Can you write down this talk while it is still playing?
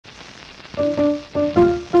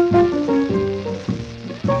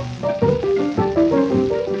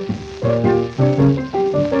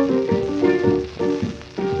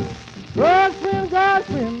Girlfriend,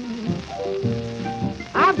 girlfriend,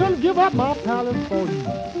 I'm gonna give up my palace for you.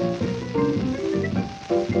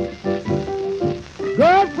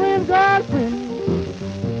 Girlfriend, girlfriend,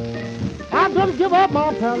 I'm gonna give up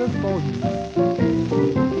my palace for you.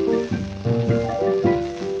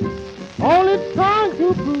 Only trying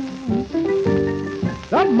to prove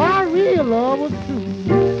that my real love was true.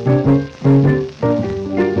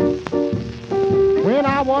 When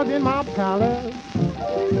I was in my palace,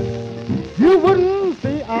 you wouldn't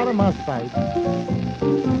stay out of my sight.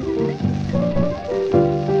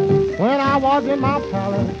 When I was in my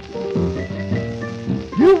palace,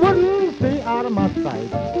 you wouldn't stay out of my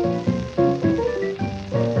sight.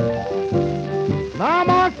 Now I'm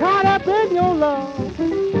all tied up in your love,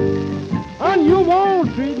 and you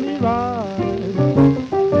won't treat me right.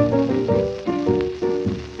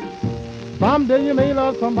 Someday you may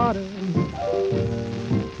love somebody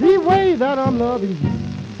the way that I'm loving you.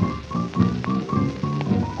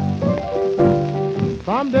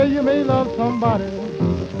 Someday you may love somebody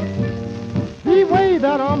the way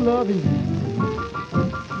that I'm loving you.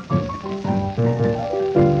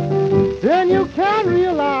 Then you can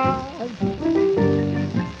realize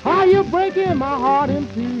how you're breaking my heart in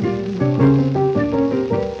two.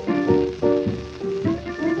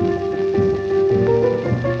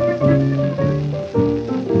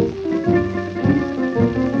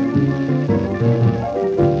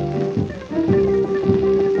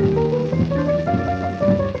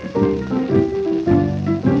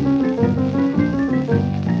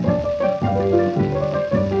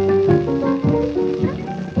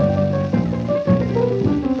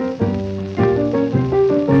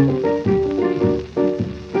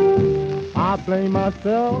 I blame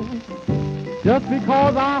myself just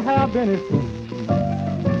because I have been a fool.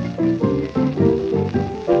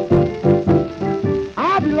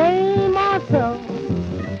 I blame myself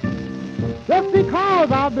just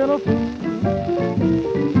because I've been a fool.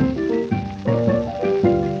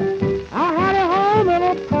 I had a home in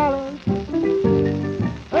a palace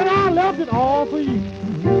and I left it all for you.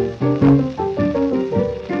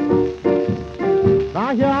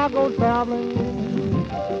 Now here I go traveling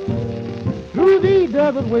through the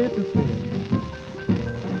desert ways to see.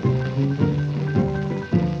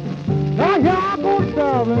 Now here I go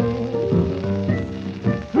traveling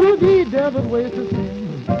through the desert ways to see.